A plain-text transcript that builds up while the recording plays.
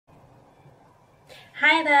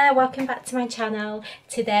Hi there, welcome back to my channel.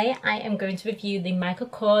 Today I am going to review the Michael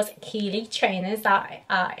Kors Keeley trainers that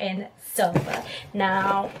are in silver.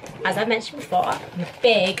 Now, as I mentioned before, I'm a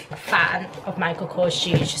big fan of Michael Kors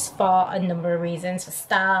shoes just for a number of reasons: for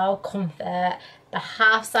style, comfort, the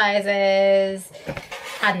half sizes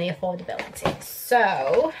and the affordability.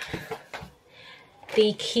 So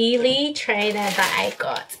the Keeley trainer that I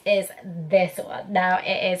got is this one. Now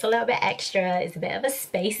it is a little bit extra, it's a bit of a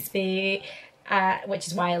space boot, which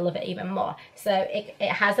is why I love it even more. So it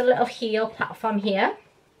has a little heel platform here,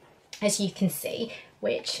 as you can see,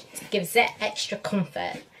 which gives it extra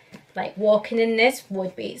comfort. Like walking in this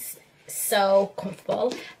would be so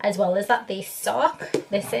comfortable, as well as that the sock,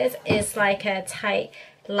 this is like a tight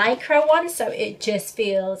lycra one, so it just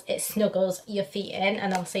feels, it snuggles your feet in,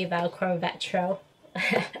 and also velcro retro.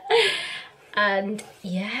 And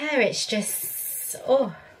yeah, it's just,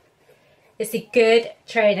 oh, it's a good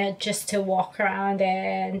trainer just to walk around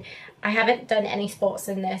in. I haven't done any sports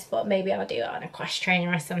in this, but maybe I'll do it on a cross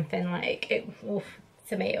trainer or something. Like it, oof,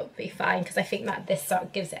 to me it'll be fine, because I think that this sort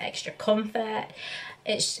of gives it extra comfort.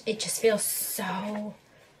 It just feels so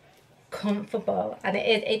comfortable, and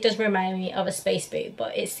it does remind me of a space boot,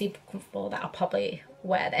 but it's super comfortable that I'll probably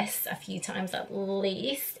wear this a few times at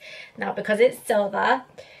least. Now, because it's silver,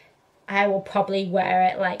 I will probably wear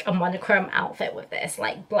it like a monochrome outfit with this,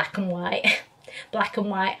 like black and white black and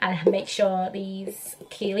white, and make sure these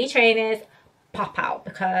Keeley trainers pop out,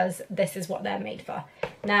 because this is what they're made for.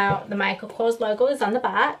 Now, the Michael Kors logo is on the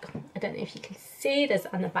back. I don't know if you can see, there's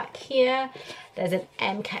on the back here, there's an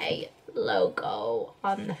MK logo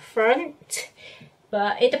on the front,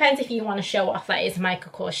 but it depends if you want to show off that it's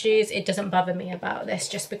Michael Kors shoes. It doesn't bother me about this,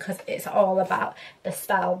 just because it's all about the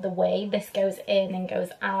style, the way this goes in and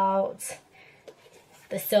goes out,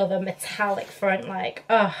 the silver metallic front. Like,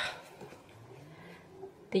 oh,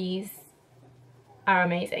 these are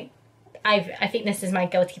amazing. I think this is my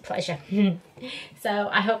guilty pleasure. So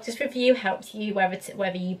I hope this review helps you,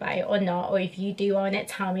 whether you buy it or not, or if you do own it,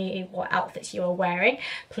 tell me what outfits you are wearing.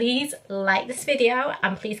 Please like this video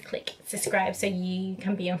and please click subscribe so you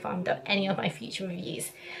can be informed of any of my future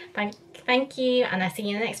reviews. Thank you, and I'll see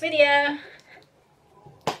you in the next video.